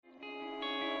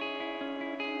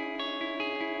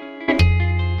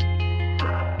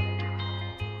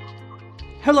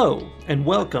Hello, and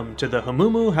welcome to the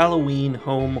Hamumu Halloween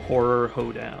Home Horror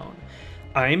Hoedown.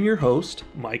 I am your host,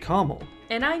 Mike Hommel.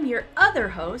 And I'm your other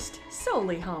host,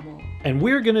 Soli Hommel. And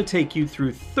we're going to take you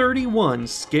through 31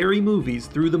 scary movies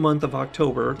through the month of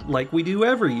October, like we do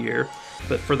every year.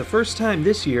 But for the first time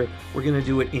this year, we're going to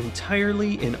do it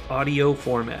entirely in audio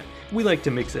format. We like to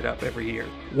mix it up every year.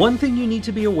 One thing you need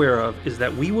to be aware of is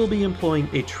that we will be employing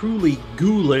a truly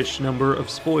ghoulish number of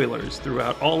spoilers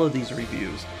throughout all of these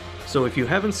reviews. So if you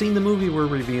haven't seen the movie we're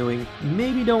reviewing,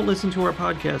 maybe don't listen to our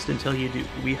podcast until you do.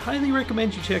 We highly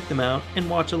recommend you check them out and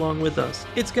watch along with us.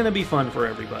 It's going to be fun for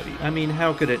everybody. I mean,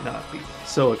 how could it not be?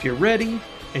 So if you're ready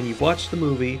and you've watched the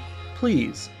movie,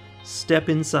 please step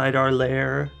inside our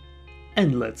lair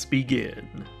and let's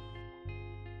begin.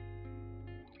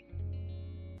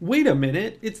 Wait a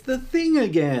minute, it's The Thing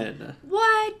again!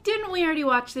 What? Didn't we already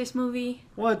watch this movie?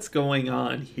 What's going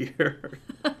on here?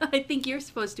 I think you're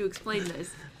supposed to explain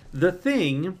this. The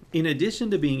Thing, in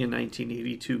addition to being a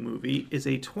 1982 movie, is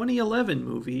a 2011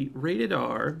 movie, rated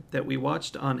R, that we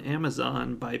watched on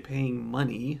Amazon by paying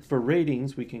money. For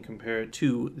ratings, we can compare it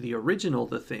to the original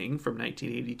The Thing from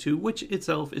 1982, which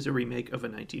itself is a remake of a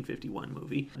 1951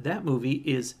 movie. That movie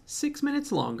is 6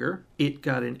 minutes longer. It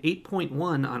got an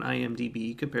 8.1 on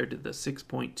IMDb compared to the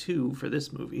 6.2 for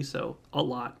this movie, so a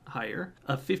lot higher.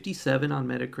 A 57 on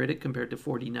Metacritic compared to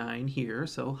 49 here,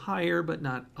 so higher but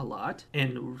not a lot.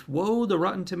 And whoa, the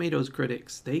Rotten Tomatoes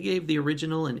critics. They gave the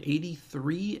original an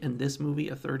 83 and this movie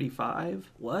a 35?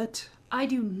 What? I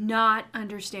do not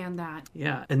understand that.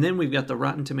 Yeah, and then we've got the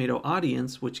Rotten Tomato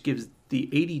audience, which gives the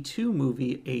 82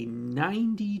 movie a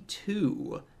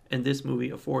 92 and this movie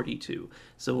a 42.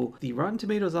 So the Rotten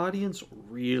Tomatoes audience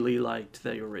really liked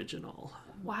the original.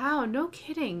 Wow, no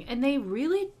kidding. And they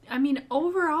really,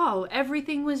 overall,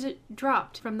 everything was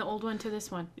dropped from the old one to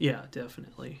this one. Yeah,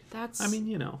 definitely.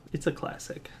 It's a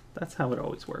classic. That's how it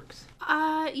always works.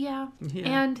 Yeah.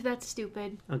 And that's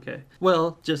stupid. Okay.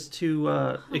 Well, just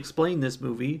to explain this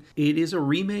movie, it is a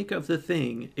remake of The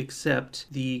Thing,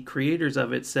 except the creators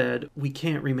of it said, we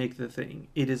can't remake The Thing.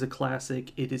 It is a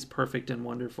classic. It is perfect and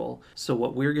wonderful. So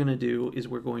what we're going to do is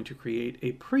we're going to create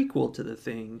a prequel to The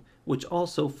Thing, which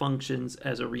also functions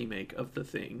as a remake of The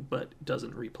Thing, but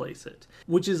doesn't replace it.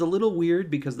 Which is a little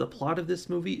weird because the plot of this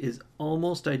movie is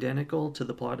almost identical to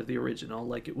the plot of the original,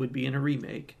 like it would be in a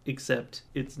remake, except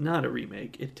it's not a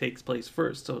remake. It takes place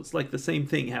first, so it's like the same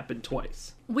thing happened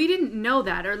twice. We didn't know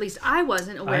that, or at least I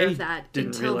wasn't aware of that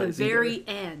until the very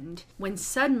end, when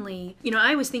suddenly,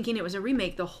 I was thinking it was a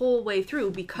remake the whole way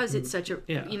through because it's such a,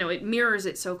 it mirrors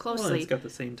it so closely. Well, it's got the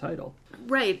same title.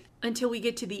 Right, until we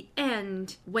get to the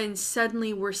end, when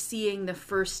suddenly we're seeing the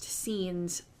first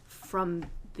scenes from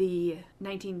the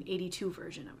 1982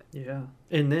 version of it. Yeah.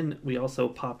 And then we also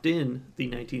popped in the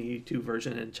 1982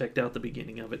 version and checked out the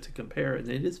beginning of it to compare, and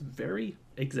it is very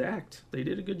exact. They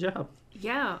did a good job.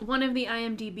 Yeah. One of the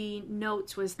IMDb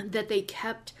notes was that they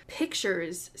kept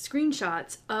pictures,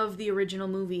 screenshots of the original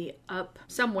movie up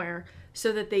somewhere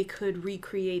so that they could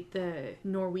recreate the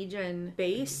Norwegian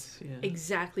base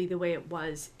exactly the way it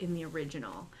was in the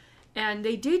original. And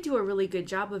they did do a really good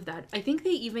job of that. I think they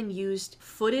even used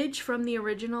footage from the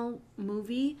original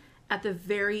movie at the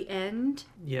very end.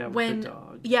 Yeah, with the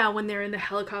dog. Yeah, when they're in the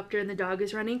helicopter and the dog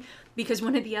is running. Because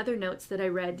one of the other notes that I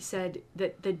read said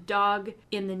that the dog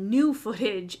in the new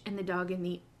footage and the dog in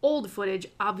the old footage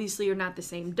obviously are not the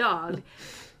same dog.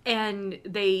 And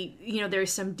they,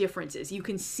 there's some differences. You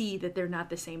can see that they're not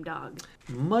the same dog.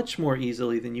 Much more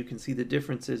easily than you can see the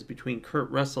differences between Kurt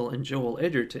Russell and Joel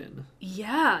Edgerton.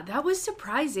 Yeah, that was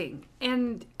surprising.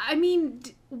 And,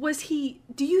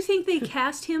 do you think they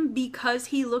cast him because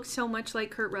he looked so much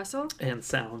like Kurt Russell? And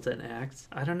sounds and acts?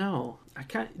 I don't know.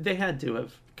 They had to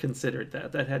have considered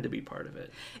that. That had to be part of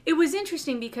it. It was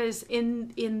interesting because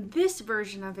in this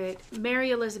version of it,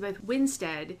 Mary Elizabeth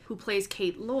Winstead, who plays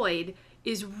Kate Lloyd,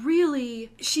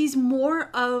 she's more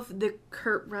of the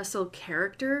Kurt Russell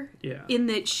character. Yeah. In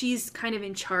that she's kind of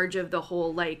in charge of the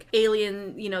whole,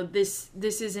 alien, this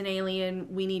is an alien,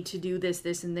 we need to do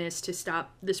this, and this to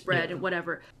stop the spread and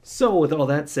whatever. So with all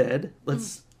that said,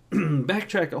 let's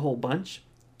backtrack a whole bunch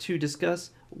to discuss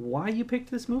why you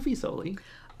picked this movie, Soli.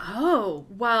 Oh,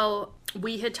 well,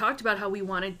 we had talked about how we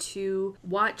wanted to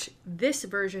watch this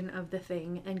version of The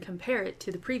Thing and compare it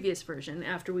to the previous version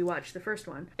after we watched the first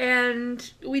one.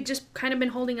 And we just kind of been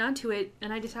holding on to it,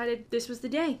 and I decided this was the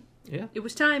day. Yeah. It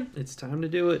was time. It's time to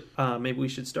do it. Maybe we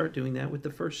should start doing that with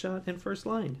the first shot and first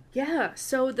line. Yeah,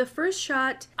 so the first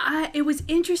shot, it was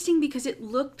interesting because it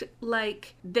looked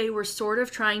like they were sort of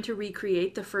trying to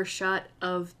recreate the first shot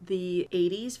of the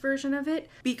 80s version of it,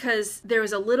 because there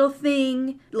was a little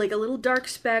thing, like a little dark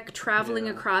speck traveling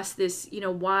across this,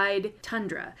 wide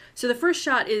tundra. So the first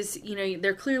shot is,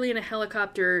 they're clearly in a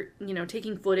helicopter,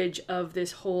 taking footage of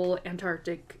this whole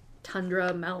Antarctic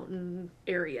tundra mountain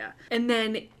area, and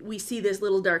then we see this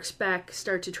little dark speck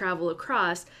start to travel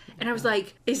across, and I was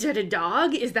like, is it a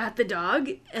dog? Is that the dog?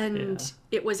 And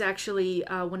it was actually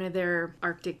one of their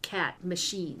Arctic cat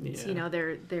machines.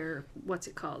 Their what's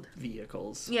it called,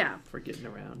 vehicles for getting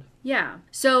around.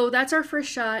 So that's our first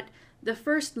shot. The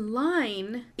first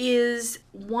line is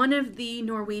one of the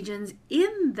Norwegians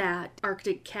in that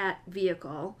Arctic cat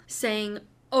vehicle saying,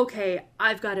 okay,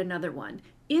 I've got another one,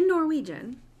 in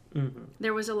Norwegian. Mm-hmm.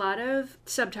 There was a lot of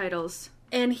subtitles,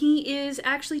 and he is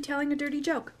actually telling a dirty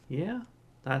joke. Yeah,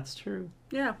 that's true.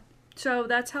 Yeah, so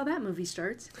that's how that movie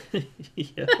starts.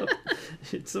 Yeah,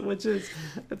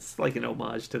 it's like an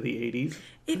homage to the 80s.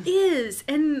 It is,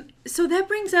 and so that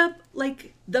brings up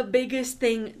like the biggest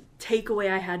takeaway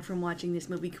I had from watching this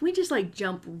movie. Can we just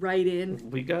jump right in?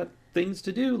 We got things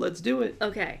to do. Let's do it.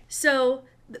 Okay, so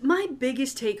my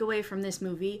biggest takeaway from this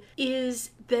movie is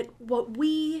that what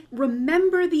we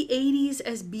remember the 80s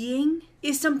as being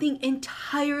is something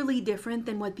entirely different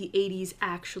than what the 80s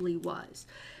actually was.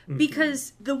 Mm-hmm.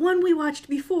 Because the one we watched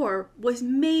before was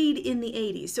made in the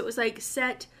 80s. So it was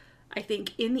set, I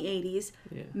think, in the 80s,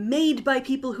 made by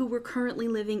people who were currently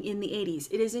living in the 80s.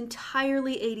 It is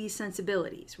entirely 80s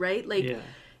sensibilities, right?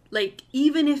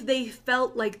 Even if they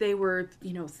felt like they were,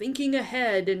 thinking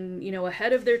ahead and,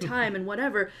 ahead of their time and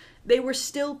whatever, they were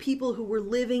still people who were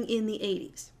living in the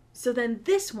 80s. So then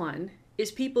this one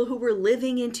is people who were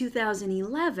living in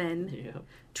 2011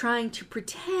 trying to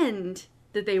pretend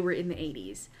that they were in the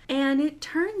 80s. And it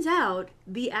turns out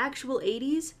the actual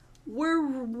 80s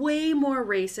were way more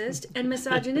racist and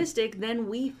misogynistic than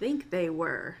we think they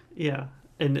were. Yeah,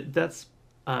 and that's,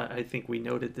 I think we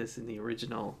noted this in the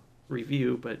original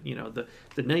review, but the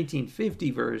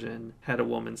 1950 version had a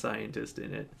woman scientist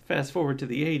in it. Fast forward to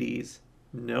the 80s,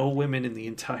 no women in the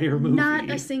entire movie. Not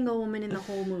a single woman in the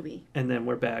whole movie. And then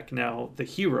we're back now. The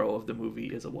hero of the movie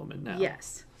is a woman now.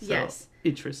 Yes. Yes.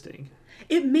 Interesting.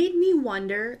 It made me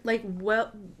wonder,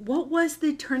 what was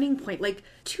the turning point?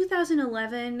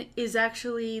 2011 is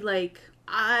actually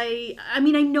I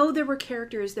know there were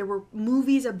characters, there were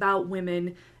movies about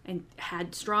women and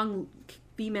had strong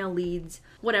female leads,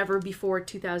 whatever, before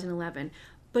 2011.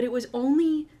 But it was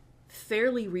only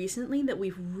fairly recently that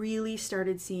we've really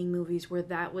started seeing movies where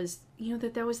that was,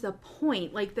 that was the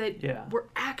point. We're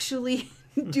actually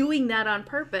doing that on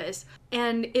purpose.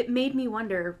 And it made me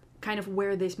wonder kind of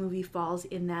where this movie falls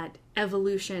in that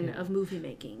evolution of movie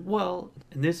making. Well,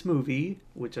 in this movie,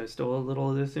 which I stole a little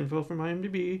of this info from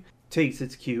IMDb, takes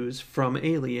its cues from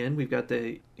Alien. We've got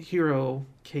the hero,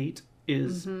 Kate,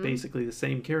 is basically the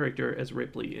same character as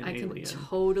Ripley in Alien. I can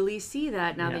totally see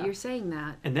that now that you're saying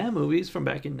that. And that movie is from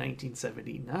back in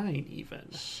 1979 even.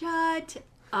 Shut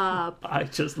up. I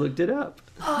just looked it up.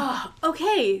 Oh,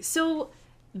 okay. So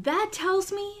that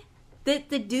tells me that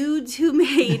the dudes who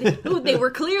made they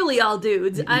were clearly all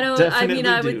dudes.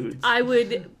 I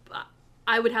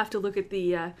would have to look at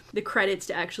the credits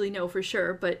to actually know for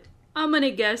sure, but I'm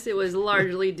gonna guess it was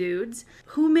largely dudes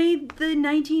who made the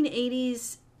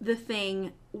 1980s The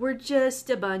Thing were just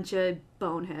a bunch of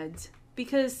boneheads.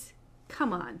 Because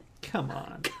come on.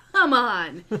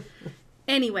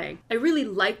 Anyway, I really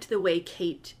liked the way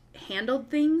Kate handled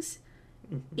things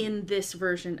in this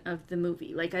version of the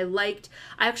movie. I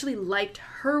actually liked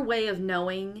her way of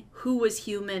knowing who was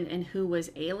human and who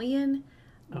was alien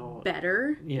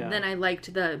better than I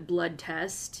liked the blood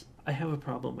test. I have a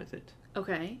problem with it.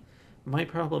 Okay. My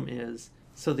problem is,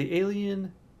 so the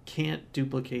alien can't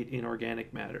duplicate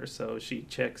inorganic matter, so she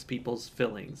checks people's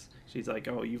fillings. She's like,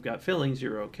 oh, you've got fillings,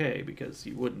 you're okay, because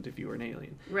you wouldn't if you were an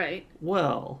alien. Right.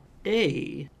 Well,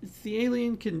 the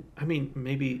alien can,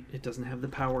 maybe it doesn't have the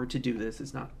power to do this,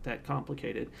 it's not that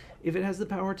complicated. If it has the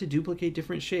power to duplicate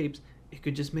different shapes, it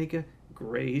could just make a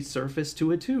gray surface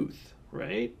to a tooth,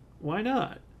 right? Why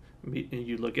not?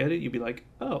 You look at it, you'd be like,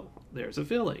 oh, there's a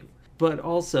filling. But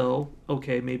also,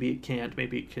 okay, maybe it can't.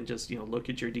 Maybe it can just, look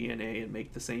at your DNA and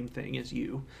make the same thing as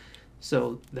you.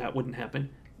 So that wouldn't happen.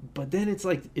 But then it's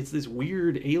this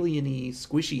weird alien-y,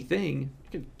 squishy thing. You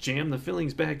could jam the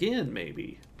fillings back in,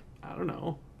 maybe. I don't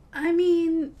know. I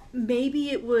mean, maybe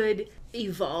it would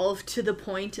evolve to the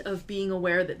point of being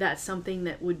aware that that's something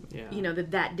that would,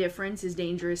 that difference is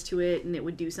dangerous to it and it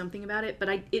would do something about it. But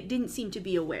it didn't seem to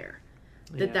be aware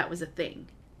that that was a thing.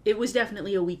 It was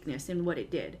definitely a weakness in what it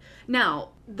did. Now,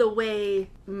 the way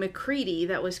McCready,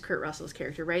 that was Kurt Russell's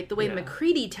character, right? The way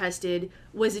McCready tested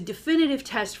was a definitive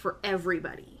test for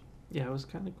everybody. Yeah, it was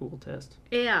kind of a cool test.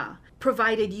 Yeah,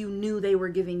 provided you knew they were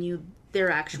giving you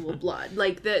their actual blood.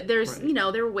 Like, there's,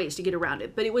 there were ways to get around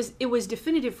it. But it was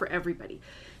definitive for everybody.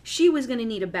 She was going to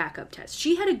need a backup test.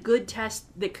 She had a good test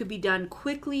that could be done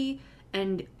quickly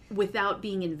and without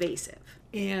being invasive.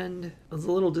 And I was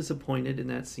a little disappointed in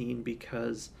that scene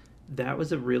because that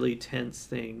was a really tense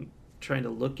thing, trying to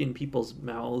look in people's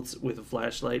mouths with a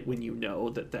flashlight when you know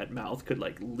that mouth could,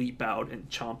 like, leap out and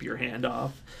chomp your hand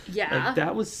off. Yeah. Like,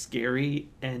 that was scary,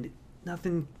 and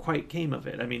nothing quite came of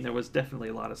it. I mean, there was definitely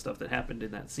a lot of stuff that happened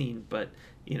in that scene, but,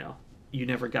 you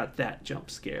never got that jump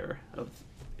scare of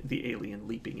the alien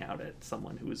leaping out at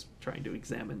someone who was trying to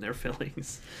examine their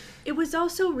fillings. It was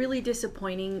also really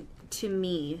disappointing to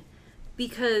me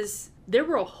because there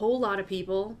were a whole lot of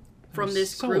people from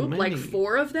this group, like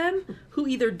 4 of them, who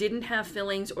either didn't have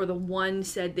fillings or the one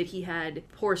said that he had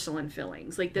porcelain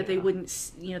fillings, like that they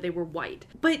wouldn't, they were white.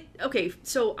 But, okay,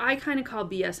 so I kind of call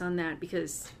BS on that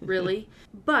because, really?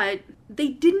 But they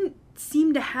didn't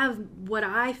seem to have what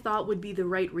I thought would be the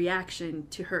right reaction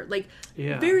to her. Like,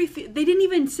 they didn't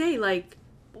even say, like,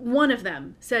 one of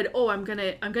them said, oh, I'm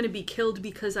gonna be killed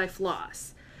because I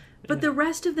floss. But the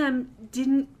rest of them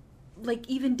didn't, like,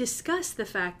 even discuss the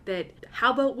fact that,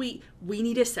 how about we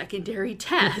need a secondary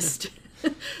test?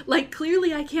 Like,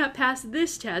 clearly I can't pass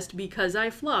this test because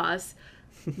I floss.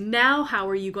 Now how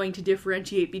are you going to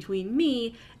differentiate between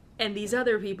me and these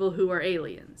other people who are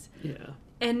aliens? Yeah.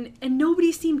 And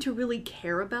nobody seemed to really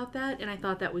care about that, and I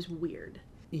thought that was weird.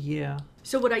 Yeah.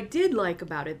 So what I did like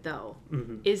about it, though,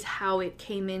 is how it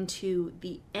came into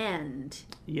the end.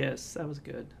 Yes, that was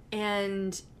good.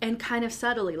 And kind of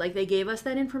subtly, like, they gave us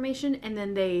that information and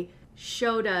then they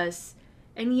showed us,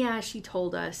 and she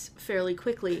told us fairly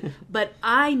quickly, but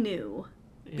I knew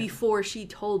before she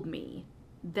told me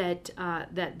that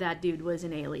that dude was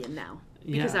an alien now,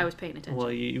 because I was paying attention.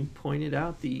 Well, you pointed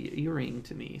out the earring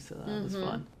to me, so that was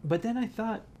fun. But then I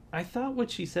thought what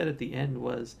she said at the end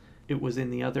was it was in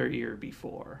the other ear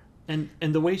before. And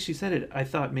the way she said it, I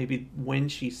thought maybe when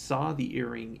she saw the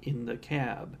earring in the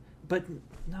cab. But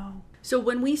no. So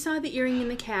when we saw the earring in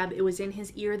the cab, it was in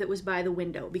his ear that was by the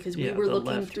window, because we were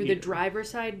looking through the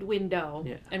driver's side window,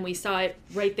 and we saw it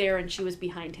right there, and she was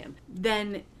behind him.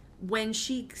 Then when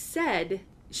she said,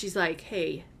 she's like,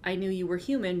 hey, I knew you were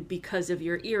human because of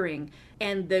your earring.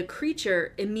 And the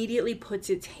creature immediately puts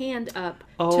its hand up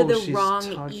to the wrong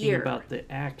ear. Oh, she's talking about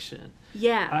the action.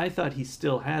 Yeah. I thought he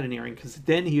still had an earring, because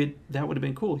then that would have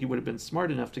been cool. He would have been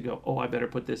smart enough to go, oh, I better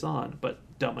put this on, but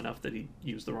dumb enough that he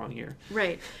used the wrong ear.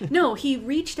 Right. No, he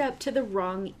reached up to the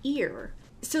wrong ear.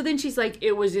 So then she's like,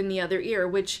 it was in the other ear,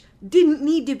 which didn't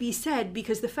need to be said,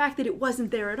 because the fact that it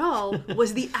wasn't there at all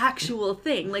was the actual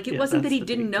thing. Like, it wasn't that he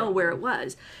didn't know where it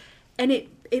was. And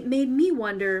it made me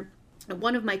wonder,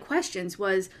 one of my questions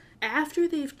was, after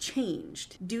they've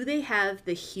changed, do they have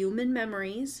the human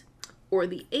memories or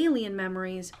the alien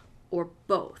memories, or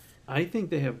both? I think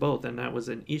they have both, and that was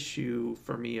an issue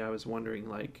for me. I was wondering,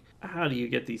 like, how do you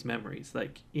get these memories?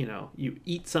 Like, you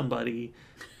eat somebody,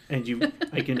 and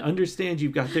I can understand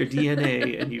you've got their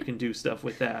DNA, and you can do stuff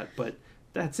with that, but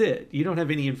that's it. You don't have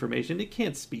any information. It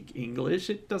can't speak English.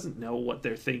 It doesn't know what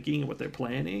they're thinking, what they're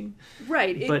planning.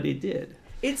 Right. But it did.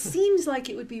 It seems like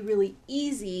it would be really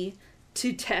easy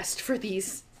to test for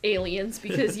these aliens,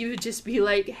 because you would just be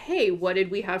like, hey, what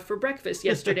did we have for breakfast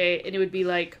yesterday? And it would be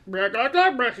like, blah, blah, blah,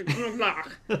 blah,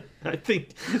 blah. I think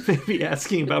maybe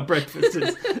asking about breakfast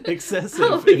is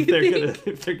excessive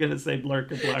if they're gonna say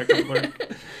blurk or blark or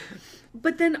blurk.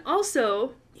 But then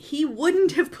also, he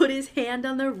wouldn't have put his hand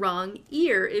on the wrong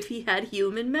ear if he had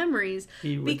human memories,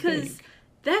 because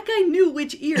that guy knew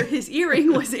which ear his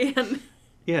earring was in.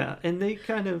 Yeah, and they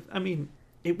kind of,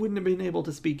 it wouldn't have been able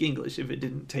to speak English if it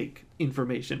didn't take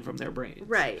information from their brains.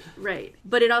 Right.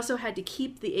 But it also had to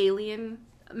keep the alien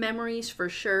memories for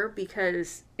sure,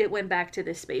 because it went back to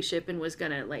the spaceship and was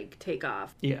gonna, like, take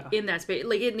off. Yeah. In that space.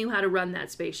 Like, it knew how to run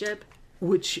that spaceship.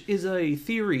 Which is a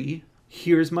theory.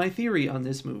 Here's my theory on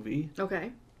this movie.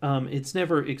 Okay. It's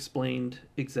never explained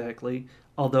exactly,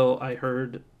 although I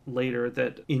heard later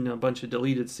that in a bunch of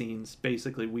deleted scenes,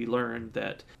 basically we learned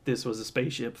that this was a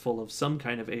spaceship full of some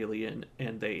kind of alien,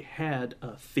 and they had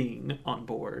a thing on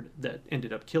board that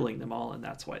ended up killing them all, and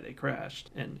that's why they crashed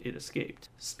and it escaped.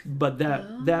 But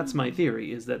that's my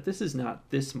theory, is that this is not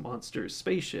this monster's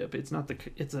spaceship. It's not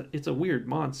it's a weird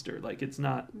monster. Like, it's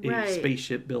not a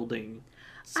spaceship building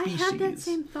species. I had that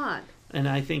same thought. And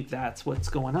I think that's what's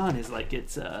going on, is like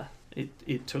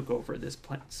it took over this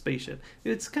spaceship.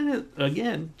 It's kind of,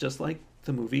 again, just like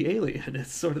the movie Alien.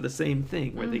 It's sort of the same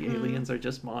thing, where the aliens are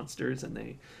just monsters and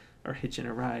they are hitching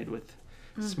a ride with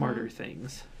smarter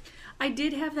things. I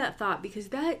did have that thought, because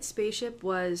that spaceship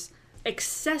was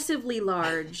excessively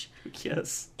large.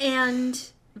 Yes. And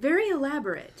very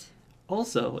elaborate.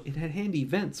 Also, it had handy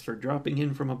vents for dropping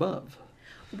in from above.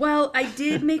 Well, I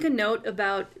did make a note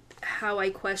about how I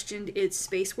questioned its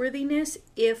spaceworthiness.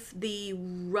 If the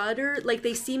rudder, like,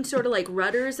 they seemed sort of like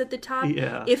rudders at the top,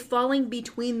 if falling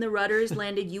between the rudders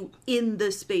landed you in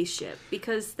the spaceship,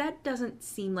 because that doesn't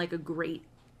seem like a great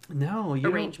No,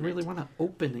 you don't really want to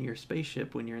open your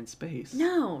spaceship when you're in space.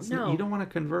 No. You don't want a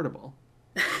convertible.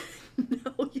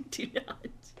 No, you do not.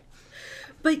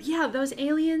 But yeah, those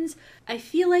aliens, I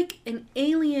feel like an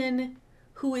alien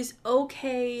who is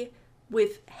okay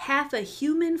with half a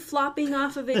human flopping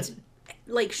off of its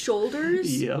like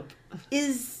shoulders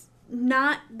is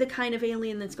not the kind of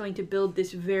alien that's going to build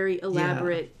this very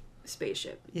elaborate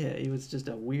spaceship. Yeah, it was just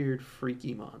a weird,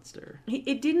 freaky monster.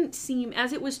 It didn't seem,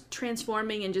 as it was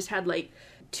transforming and just had like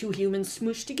two humans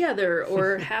smooshed together,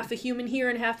 or half a human here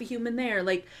and half a human there,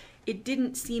 like, it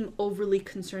didn't seem overly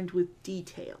concerned with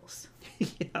details.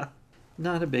 Yeah,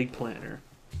 not a big planner.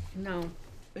 No.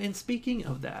 And speaking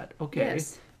of that, okay,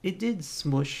 it did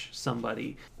smush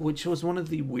somebody, which was one of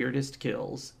the weirdest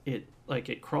kills. It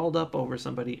crawled up over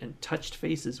somebody and touched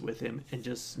faces with him and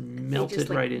just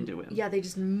melted right into him. Yeah, they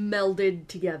just melded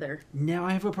together. Now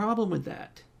I have a problem with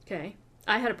that. Okay.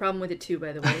 I had a problem with it too,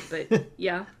 by the way, but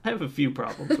yeah. I have a few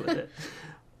problems with it.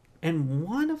 And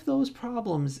one of those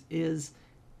problems is,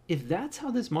 if that's how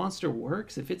this monster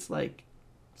works, if it's like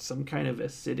some kind of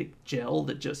acidic gel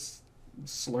that just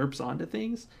slurps onto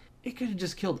things, it could have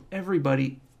just killed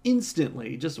everybody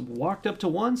instantly. Just walked up to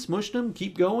one, smushed them,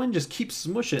 keep going, just keep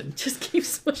smushing. Just keep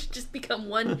smushing, just become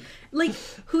one. Like,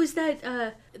 who's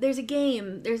that? There's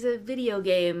a video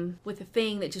game with a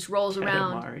thing that just rolls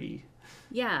around. Katamari.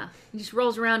 Yeah, it just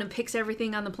rolls around and picks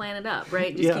everything on the planet up,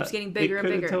 right? It just keeps getting bigger and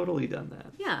bigger. It could have totally done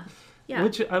that. Yeah. Yeah.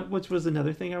 Which was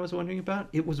another thing I was wondering about.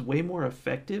 It was way more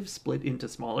effective split into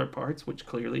smaller parts, which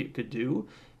clearly it could do,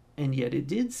 and yet it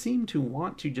did seem to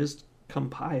want to just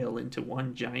compile into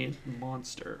one giant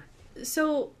monster.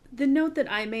 So the note that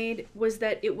I made was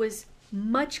that it was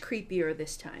much creepier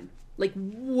this time. Like,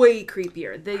 way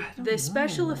creepier. The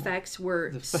special effects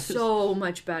were so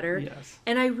much better. Yes.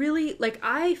 And I really, like,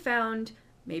 I found,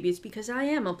 maybe it's because I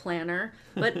am a planner,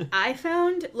 but I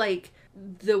found, like,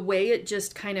 the way it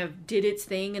just kind of did its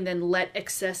thing and then let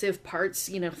excessive parts,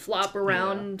 flop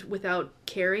around without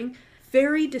caring,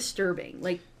 very disturbing.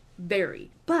 Like,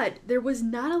 very. But there was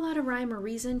not a lot of rhyme or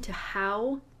reason to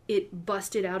how it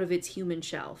busted out of its human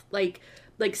shell. Like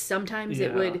sometimes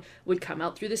it would come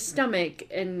out through the stomach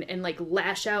and like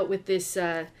lash out with this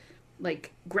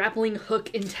like grappling hook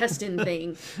intestine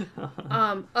thing.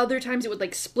 Other times it would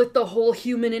like split the whole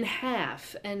human in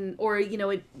half, or it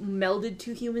melded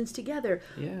two humans together.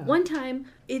 Yeah. One time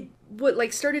it would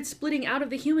like started splitting out of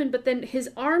the human, but then his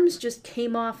arms just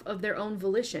came off of their own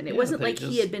volition. It wasn't like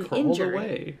he had been injured.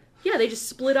 Away. Yeah, they just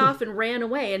split off and ran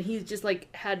away, and he's just like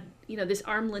had this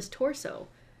armless torso.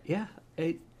 Yeah,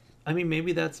 I mean,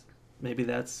 maybe that's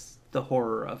the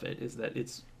horror of it, is that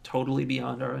it's totally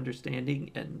beyond our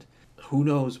understanding, and who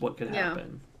knows what could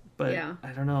happen. But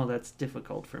I don't know, that's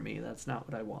difficult for me. That's not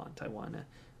what I want.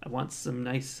 I want some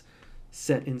nice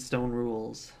set in stone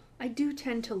rules. I do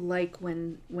tend to like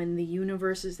when the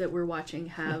universes that we're watching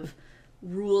have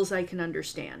rules I can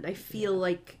understand. I feel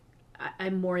like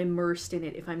I'm more immersed in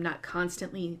it if I'm not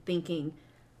constantly thinking,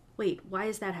 wait, why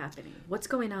is that happening? What's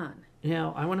going on?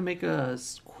 Now, I want to make a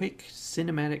quick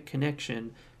cinematic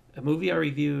connection. A movie I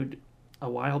reviewed a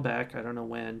while back, I don't know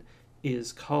when,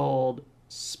 is called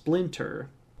Splinter,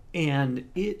 and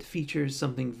it features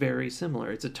something very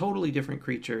similar. It's a totally different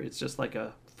creature. It's just like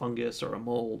a fungus or a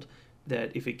mold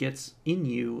that if it gets in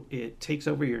you, it takes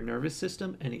over your nervous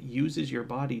system and it uses your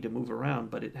body to move around,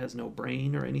 but it has no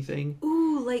brain or anything.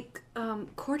 Ooh, like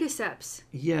cordyceps.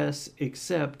 Yes,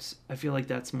 except I feel like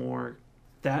that more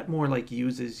like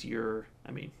uses your,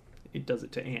 I mean, it does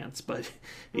it to ants, but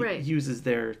it uses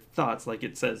their thoughts. Like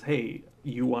it says, hey,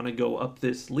 you want to go up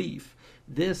this leaf.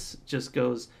 This just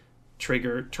goes,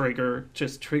 trigger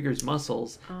just triggers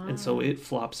muscles. And so it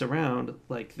flops around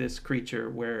like this creature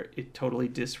where it totally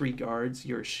disregards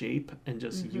your shape and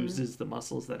just uses the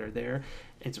muscles that are there.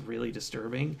 It's really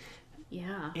disturbing.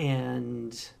 Yeah.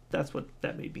 And that's what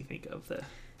that made me think of, the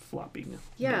flopping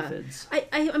methods.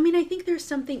 I mean, I think there's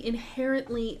something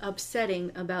inherently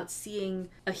upsetting about seeing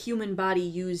a human body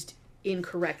used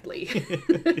incorrectly.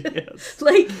 Yes.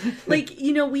 like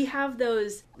we have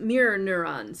those mirror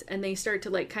neurons, and they start to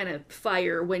like kind of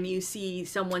fire when you see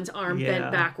someone's arm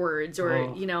bent backwards,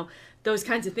 or those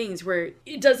kinds of things where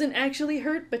it doesn't actually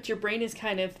hurt, but your brain is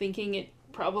kind of thinking it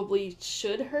probably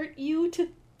should hurt you to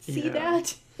see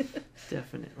that.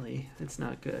 Definitely. It's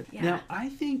not good. Yeah. Now,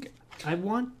 I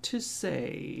want to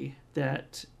say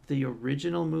that the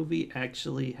original movie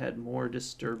actually had more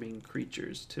disturbing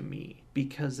creatures to me,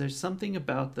 because there's something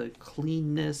about the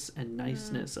cleanness and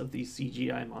niceness of these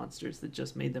CGI monsters that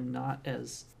just made them not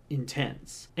as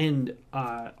intense. And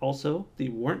also, they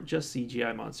weren't just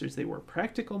CGI monsters, they were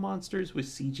practical monsters with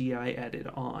CGI added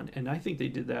on, and I think they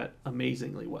did that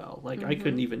amazingly well. Like, I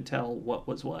couldn't even tell what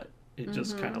was what. It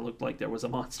just kind of looked like there was a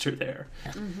monster there.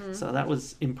 So that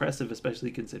was impressive,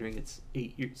 especially considering it's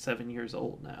 7 years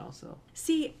old now. So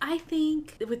see, I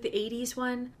think with the 80s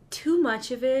one, too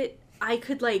much of it, I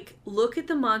could like look at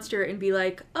the monster and be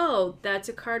like, oh, that's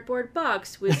a cardboard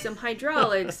box with some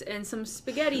hydraulics and some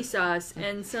spaghetti sauce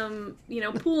and some,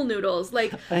 pool noodles.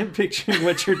 Like, I'm picturing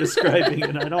what you're describing,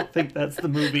 and I don't think that's the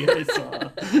movie I saw.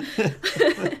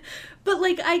 But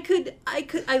like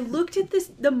I looked at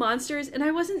the monsters and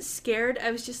I wasn't scared. I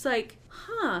was just like,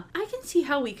 I can see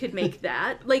how we could make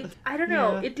that. Like, I don't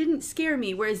know. It didn't scare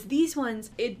me. Whereas these ones,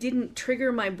 it didn't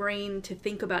trigger my brain to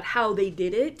think about how they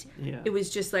did it. Yeah. It was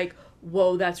just like,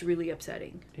 whoa, that's really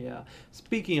upsetting. Yeah.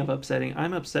 Speaking of upsetting,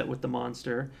 I'm upset with the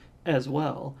monster as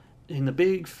well. In the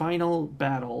big final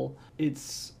battle, it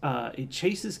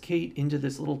chases Kate into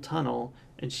this little tunnel,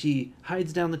 and she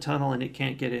hides down the tunnel and it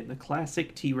can't get in. The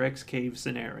classic T-Rex cave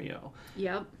scenario.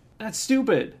 Yep. That's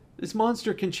stupid. This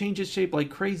monster can change its shape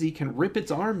like crazy, can rip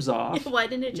its arms off. Why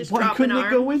didn't it just drop an arm? Why couldn't it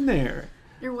go in there?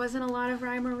 There wasn't a lot of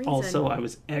rhyme or reason. Also, I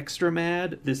was extra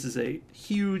mad. This is a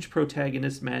huge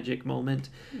protagonist magic moment.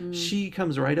 She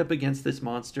comes right up against this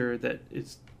monster that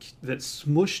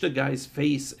smushed a guy's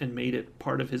face and made it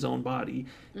part of his own body.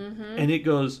 And it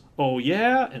goes, oh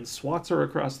yeah, and swats her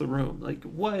across the room. Like,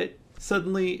 what?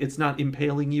 Suddenly, it's not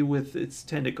impaling you with its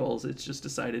tentacles. It's just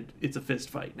decided it's a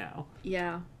fist fight now.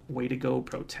 Yeah. Way to go,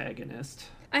 protagonist.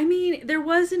 I mean, there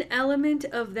was an element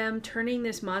of them turning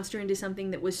this monster into something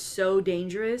that was so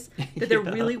dangerous that there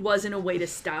really wasn't a way to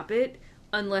stop it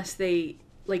unless they,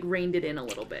 like, reined it in a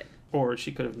little bit. Or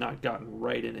she could have not gotten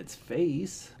right in its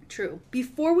face. True.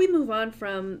 Before we move on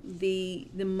from the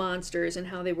monsters and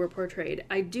how they were portrayed,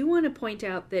 I do want to point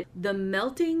out that the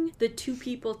melting the two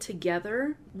people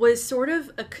together was sort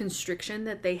of a constriction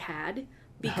that they had,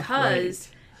 because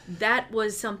that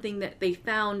was something that they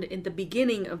found in the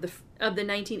beginning of the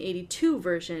 1982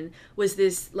 version, was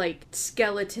this like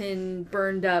skeleton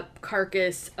burned up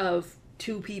carcass of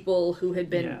two people who had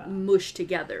been mushed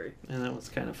together. And that was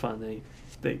kind of fun.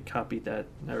 They copied that,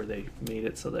 or they made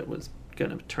it so that it was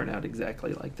going to turn out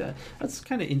exactly like that. That's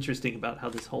kind of interesting about how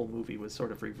this whole movie was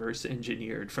sort of reverse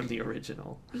engineered from the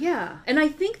original. Yeah, and I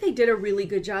think they did a really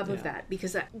good job of that,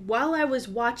 because while I was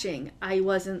watching, I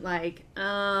wasn't like, oh,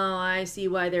 I see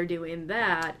why they're doing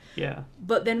that. Yeah.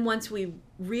 But then once we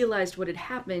realized what had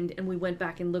happened and we went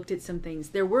back and looked at some things,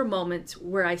 there were moments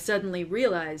where I suddenly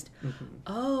realized,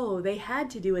 oh, they had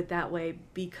to do it that way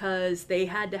because they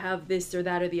had to have this or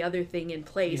that or the other thing in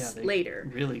place later.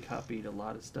 Really copied a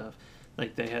lot of stuff.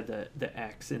 Like, they had the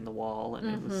axe in the wall,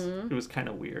 and it was kind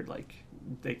of weird. Like,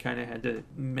 they kind of had to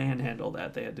manhandle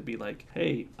that. They had to be like,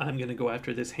 hey, I'm going to go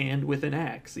after this hand with an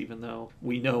axe, even though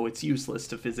we know it's useless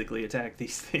to physically attack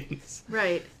these things.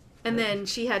 Right. And then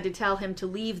she had to tell him to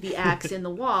leave the axe in the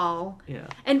wall. Yeah.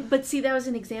 But see, that was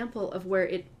an example of where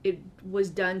it was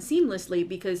done seamlessly,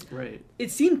 because it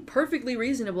seemed perfectly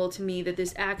reasonable to me that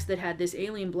this axe that had this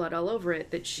alien blood all over it,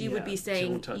 that she would be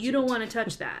saying, you don't want to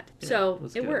touch that. So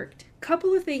it worked.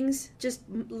 Couple of things, just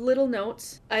little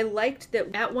notes. I liked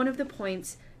that at one of the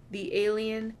points, the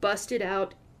alien busted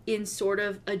out in sort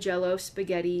of a Jell-O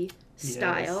spaghetti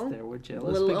style. Yes, there were Jell-O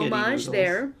little spaghetti homage noodles.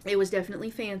 there. It was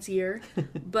definitely fancier,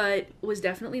 but was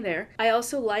definitely there. I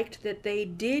also liked that they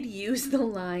did use the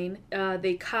line.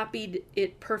 They copied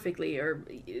it perfectly, or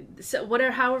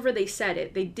however they said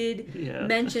it. They did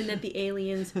mention that the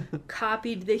aliens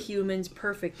copied the humans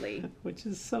perfectly, which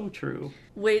is so true.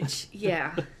 Which,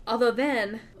 Although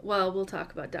then, well, we'll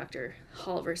talk about Dr.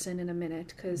 Halvorsen in a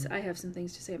minute, because I have some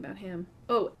things to say about him.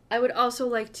 Oh, I would also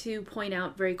like to point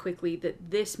out very quickly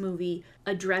that this movie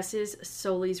addresses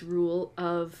Sully's rule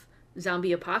of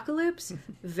zombie apocalypse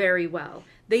very well.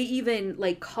 They even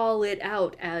call it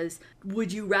out as,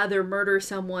 would you rather murder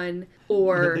someone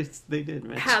or they did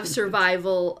have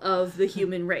survival of the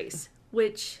human race?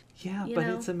 Which,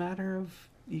 it's a matter of,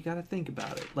 you got to think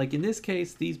about it. Like in this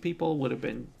case, these people would have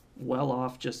been well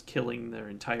off just killing their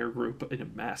entire group in a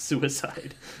mass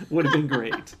suicide. Would have been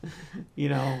great,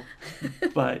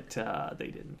 but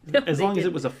they didn't. As long as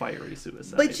it was a fiery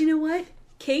suicide. But you know what?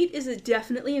 Kate is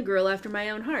definitely a girl after my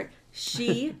own heart.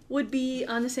 She would be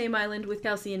on the same island with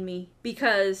Kelsey and me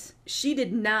because she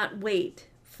did not wait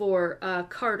for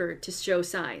Carter to show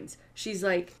signs. She's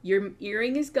like, your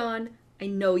earring is gone. I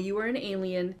know you are an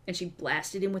alien. And she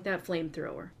blasted him with that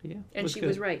flamethrower. Yeah. And she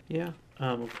was right. Yeah.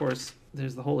 Of course,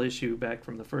 there's the whole issue back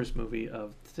from the first movie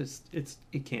of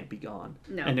it can't be gone.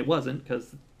 No. And it wasn't,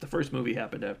 because the first movie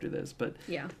happened after this. But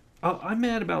yeah. I'm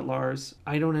mad about Lars.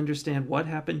 I don't understand what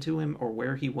happened to him or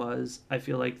where he was. I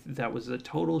feel like that was a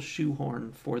total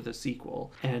shoehorn for the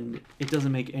sequel, and it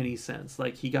doesn't make any sense.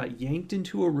 Like, he got yanked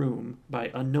into a room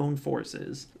by unknown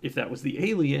forces. If that was the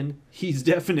alien, he's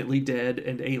definitely dead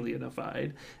and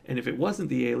alienified. And if it wasn't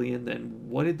the alien, then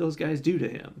what did those guys do to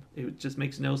him? It just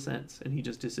makes no sense, and he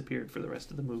just disappeared for the rest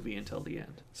of the movie until the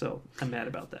end. So I'm mad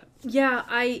about that. Yeah,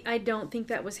 I don't think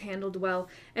that was handled well.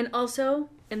 And also,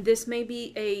 and this may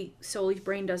be a Sully's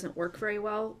brain doesn't work very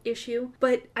well issue,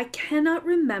 but I cannot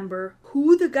remember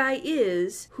who the guy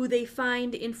is who they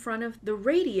find in front of the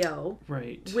radio.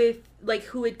 Right. With,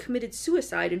 who had committed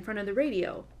suicide in front of the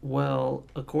radio. Well,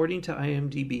 according to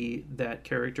IMDb, that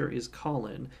character is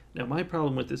Colin. Now, my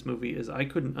problem with this movie is I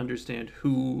couldn't understand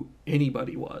who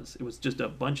anybody was. It was just a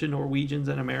bunch of Norwegians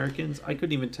and Americans. I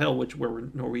couldn't even tell which were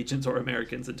Norwegians or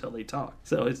Americans until they talked.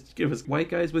 So it was white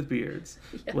guys with beards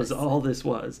was all this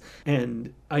was.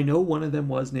 And I know one of them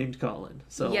was named Colin.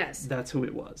 So that's who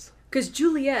it was. Because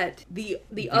Juliet, the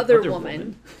other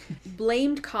woman,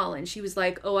 blamed Colin. She was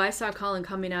like, oh, I saw Colin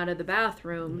coming out of the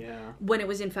bathroom. Yeah. When it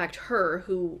was in fact her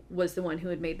who was the one who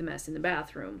had made the mess in the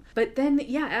bathroom. But then,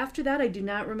 after that, I do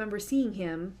not remember seeing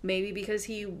him. Maybe because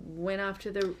he went off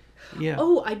to the... Yeah.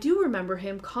 Oh, I do remember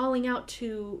him calling out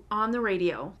on the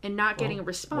radio and not getting a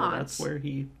response. Well, that's where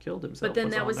he killed himself. But then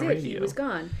that was it. Radio. He was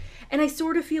gone. And I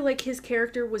sort of feel like his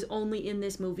character was only in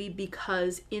this movie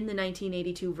because in the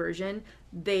 1982 version,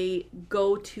 they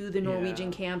go to the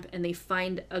Norwegian camp and they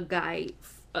find a guy,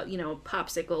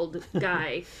 popsicled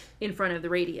guy in front of the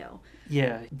radio.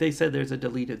 Yeah, they said there's a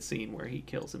deleted scene where he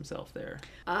kills himself there.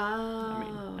 Oh. I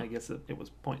mean, I guess it was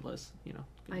pointless,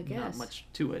 I guess. Not much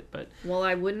to it, but... Well,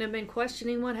 I wouldn't have been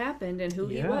questioning what happened and who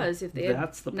he was if they had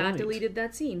not deleted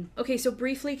that scene. Okay, so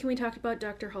briefly, can we talk about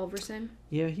Dr. Halvorsen?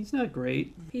 Yeah, he's not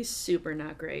great. He's super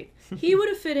not great. He would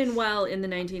have fit in well in the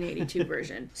 1982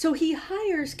 version. So he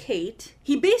hires Kate.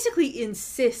 He basically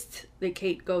insists that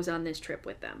Kate goes on this trip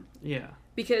with them. Yeah.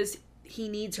 Because he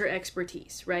needs her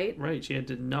expertise, right? Right. She had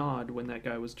to nod when that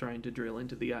guy was trying to drill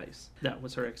into the ice. That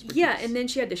was her expertise. Yeah, and then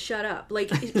she had to shut up.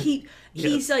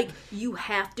 He's like, you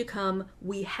have to come.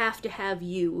 We have to have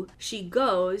you. She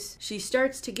goes. She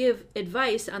starts to give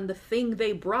advice on the thing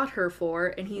they brought her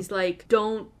for, and he's like,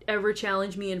 don't ever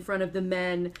challenge me in front of the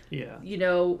men. Yeah.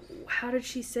 How did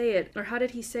she say it? Or how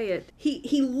did he say it?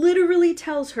 He literally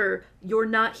tells her, you're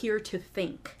not here to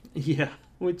think. Yeah,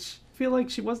 which... I feel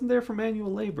like she wasn't there for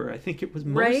manual labor. I think it was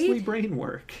mostly brain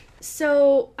work.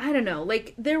 So, I don't know.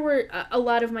 There were a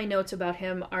lot of my notes about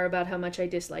him are about how much I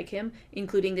dislike him,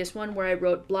 including this one where I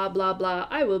wrote, blah, blah, blah,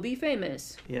 I will be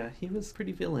famous. Yeah, he was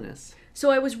pretty villainous. So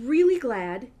I was really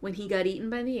glad when he got eaten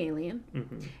by the alien.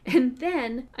 Mm-hmm. And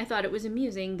then I thought it was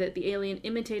amusing that the alien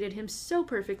imitated him so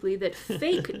perfectly that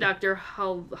fake Dr.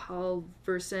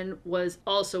 Halvorsen was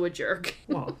also a jerk.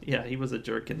 Well, yeah, he was a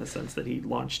jerk in the sense that he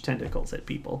launched tentacles at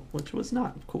people, which was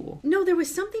not cool. No, there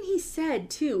was something he said,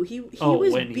 too. He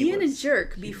was being a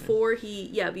jerk before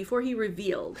he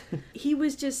revealed. He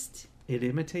was just... It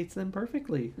imitates them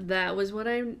perfectly. That was what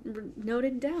I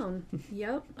noted down.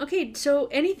 Yep. Okay, so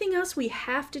anything else we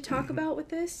have to talk about with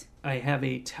this? I have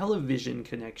a television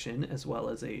connection as well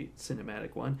as a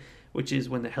cinematic one, which is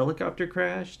when the helicopter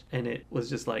crashed and it was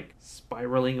just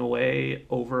spiraling away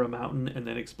over a mountain and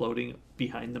then exploding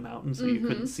behind the mountain so you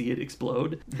couldn't see it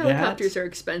explode. Helicopters are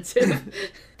expensive.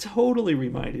 Totally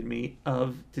reminded me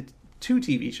of the two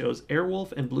TV shows,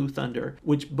 Airwolf and Blue Thunder,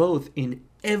 which both in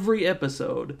every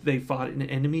episode they fought an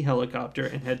enemy helicopter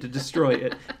and had to destroy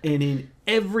it. And in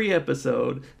every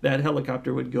episode, that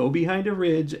helicopter would go behind a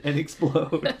ridge and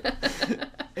explode.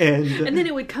 And then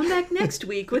it would come back next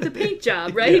week with a paint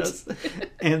job, right? Yes.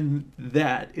 And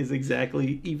that is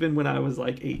exactly, even when I was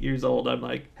like 8 years old, I'm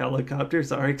like,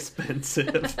 helicopters are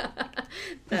expensive.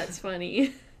 That's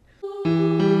funny.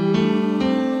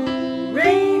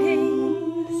 Ratings.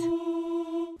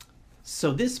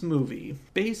 So this movie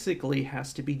basically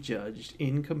has to be judged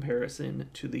in comparison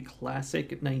to the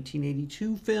classic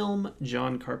 1982 film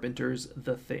John Carpenter's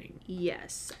The Thing.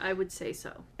 Yes, I would say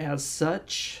so. As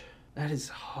such, that is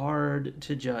hard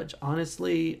to judge.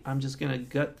 Honestly, I'm just going to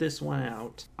gut this one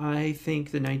out. I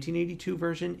think the 1982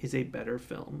 version is a better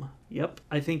film. Yep,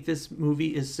 I think this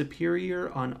movie is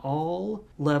superior on all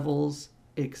levels,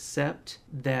 except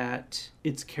that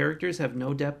its characters have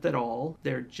no depth at all.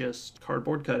 They're just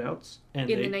cardboard cutouts. And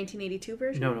in the 1982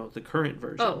 version? No, the current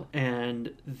version. Oh.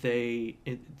 And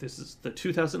this is the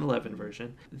 2011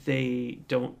 version. They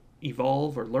don't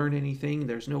evolve or learn anything.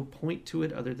 There's no point to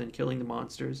it other than killing the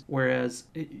monsters. Whereas,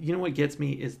 you know what gets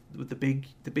me is the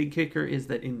big kicker is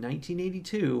that in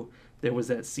 1982, there was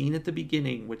that scene at the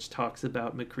beginning which talks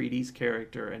about MacReady's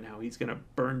character and how he's going to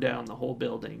burn down the whole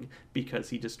building because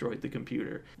he destroyed the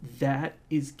computer. That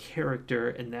is character,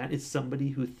 and that is somebody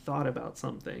who thought about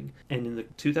something. And in the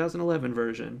 2011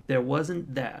 version, there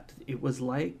wasn't that. It was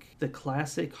like the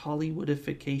classic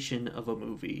Hollywoodification of a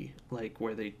movie, like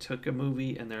where they took a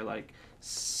movie and they're like,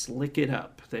 slick it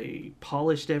up. They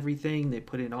polished everything. They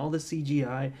put in all the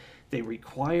CGI. They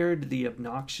required the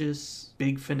obnoxious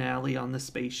big finale on the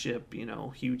spaceship,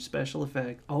 huge special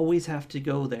effect. Always have to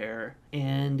go there,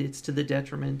 and it's to the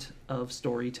detriment of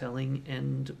storytelling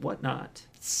and whatnot.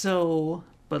 So,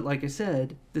 but like I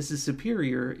said, this is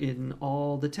superior in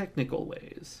all the technical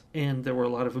ways. And there were a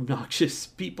lot of obnoxious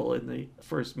people in the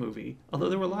first movie, although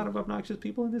there were a lot of obnoxious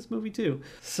people in this movie too.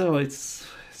 So it's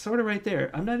sort of right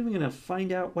there. I'm not even going to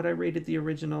find out what I rated the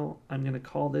original. I'm going to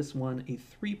call this one a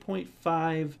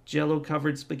 3.5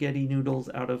 Jell-O-covered spaghetti noodles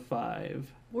out of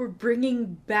 5. We're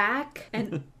bringing back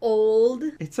an old...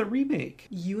 It's a remake.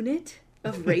 ...unit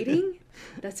of rating?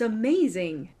 That's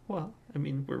amazing. Well, I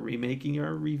mean, we're remaking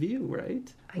our review,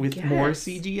 right? I With guess. more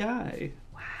CGI.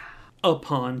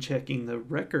 Upon checking the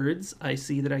records, I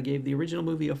see that I gave the original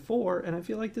movie a 4, and I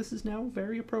feel like this is now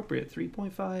very appropriate.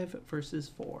 3.5 versus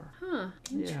 4. Huh.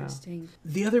 Interesting.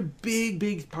 Yeah. The other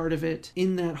big part of it,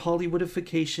 in that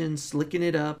Hollywoodification, slicking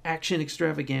it up, action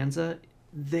extravaganza,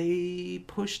 they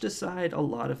pushed aside a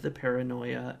lot of the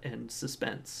paranoia and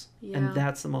suspense. Yeah. And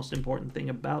that's the most important thing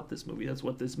about this movie. That's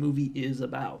what this movie is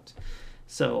about.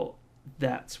 So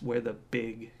that's where the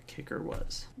big kicker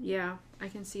was. Yeah, I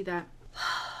can see that.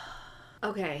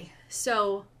 Okay,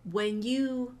 so when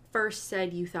you first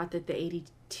said you thought that the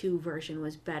 82 version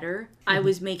was better, I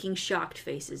was making shocked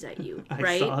faces at you,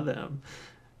 right? I saw them,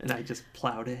 and I just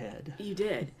plowed ahead. You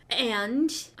did.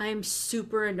 And I'm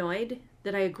super annoyed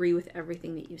that I agree with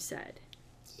everything that you said.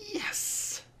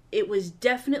 Yes! It was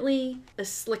definitely a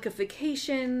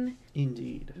slickification.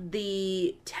 Indeed.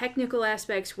 The technical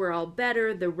aspects were all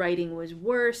better. The writing was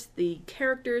worse. The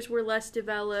characters were less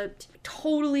developed.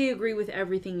 Totally agree with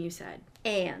everything you said.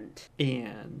 And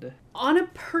on a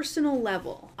personal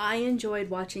level, I enjoyed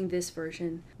watching this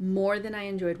version more than I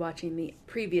enjoyed watching the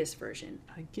previous version.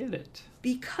 I get it.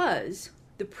 Because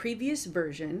the previous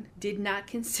version did not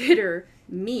consider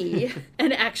me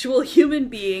an actual human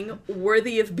being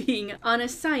worthy of being on a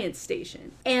science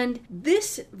station. And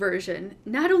this version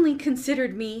not only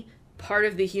considered me part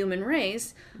of the human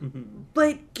race,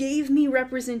 but gave me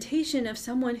representation of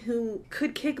someone who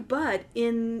could kick butt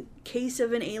in case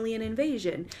of an alien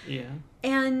invasion. Yeah.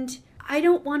 And I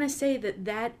don't want to say that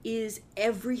that is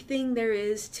everything there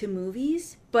is to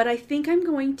movies, but I think I'm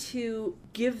going to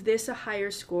give this a higher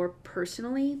score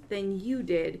personally than you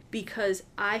did because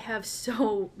I have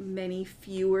so many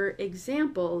fewer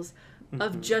examples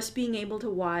of just being able to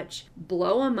watch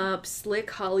blow 'em up,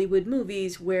 slick Hollywood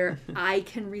movies where I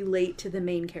can relate to the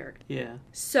main character. Yeah.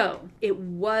 So, it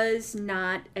was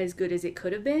not as good as it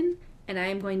could have been, and I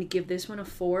am going to give this one a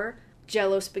 4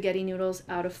 Jell-O spaghetti noodles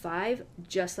out of 5,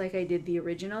 just like I did the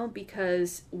original,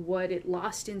 because what it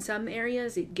lost in some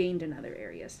areas, it gained in other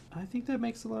areas. I think that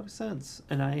makes a lot of sense.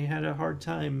 And I had a hard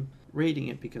time rating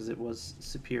it because it was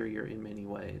superior in many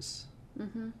ways.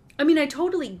 Mm-hmm. I mean, I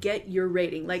totally get your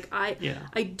rating. Like, I Yeah.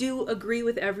 do agree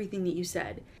with everything that you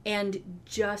said. And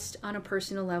just on a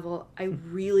personal level, I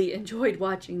really enjoyed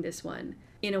watching this one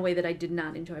in a way that I did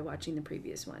not enjoy watching the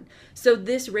previous one. So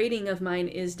this rating of mine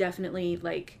is definitely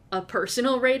like a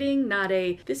personal rating, not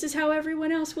a this is how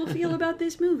everyone else will feel about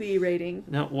this movie rating.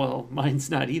 No, well, mine's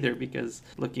not either, because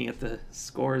looking at the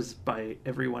scores by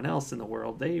everyone else in the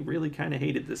world, they really kind of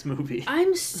hated this movie.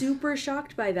 I'm super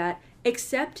shocked by that,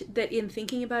 except that in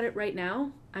thinking about it right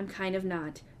now, I'm kind of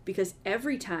not. Because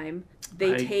every time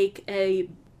they I- take a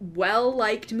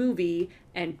well-liked movie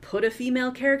and put a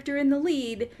female character in the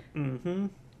lead, Mm-hmm.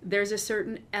 there's a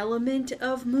certain element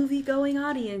of movie-going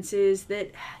audiences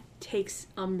that takes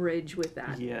umbrage with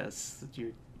that. Yes,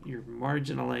 you're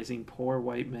marginalizing poor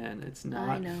white men. It's I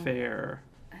not know. fair.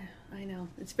 I know.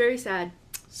 It's very sad.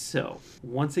 So,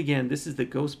 once again, this is the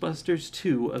Ghostbusters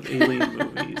 2 of alien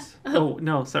movies. Oh,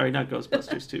 no, sorry, not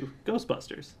Ghostbusters 2.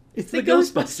 Ghostbusters. It's the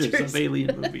Ghostbusters of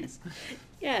alien movies.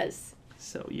 Yes.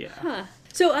 So, yeah. Huh.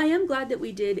 So I am glad that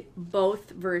we did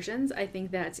both versions. I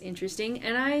think that's interesting.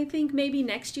 And I think maybe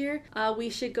next year we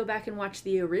should go back and watch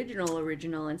the original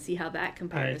and see how that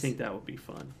compares. I think that would be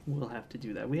fun. We'll have to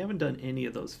do that. We haven't done any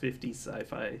of those 50s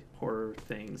sci-fi horror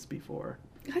things before.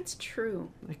 That's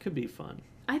true. It could be fun.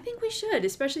 I think we should,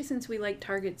 especially since we like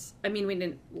Targets. I mean, we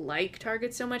didn't like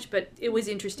Targets so much, but it was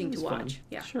interesting It was to fun. watch.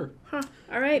 Yeah. Sure. Huh.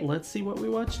 All right. Let's see what we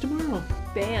watch tomorrow.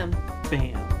 Bam.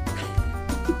 Bam.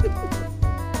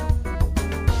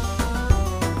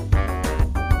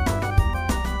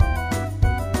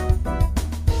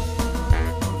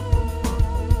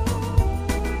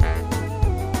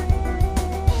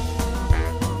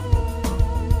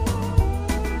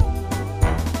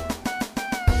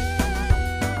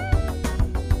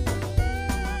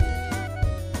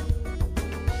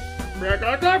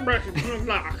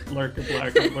 Lurk,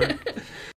 lurk, lurk.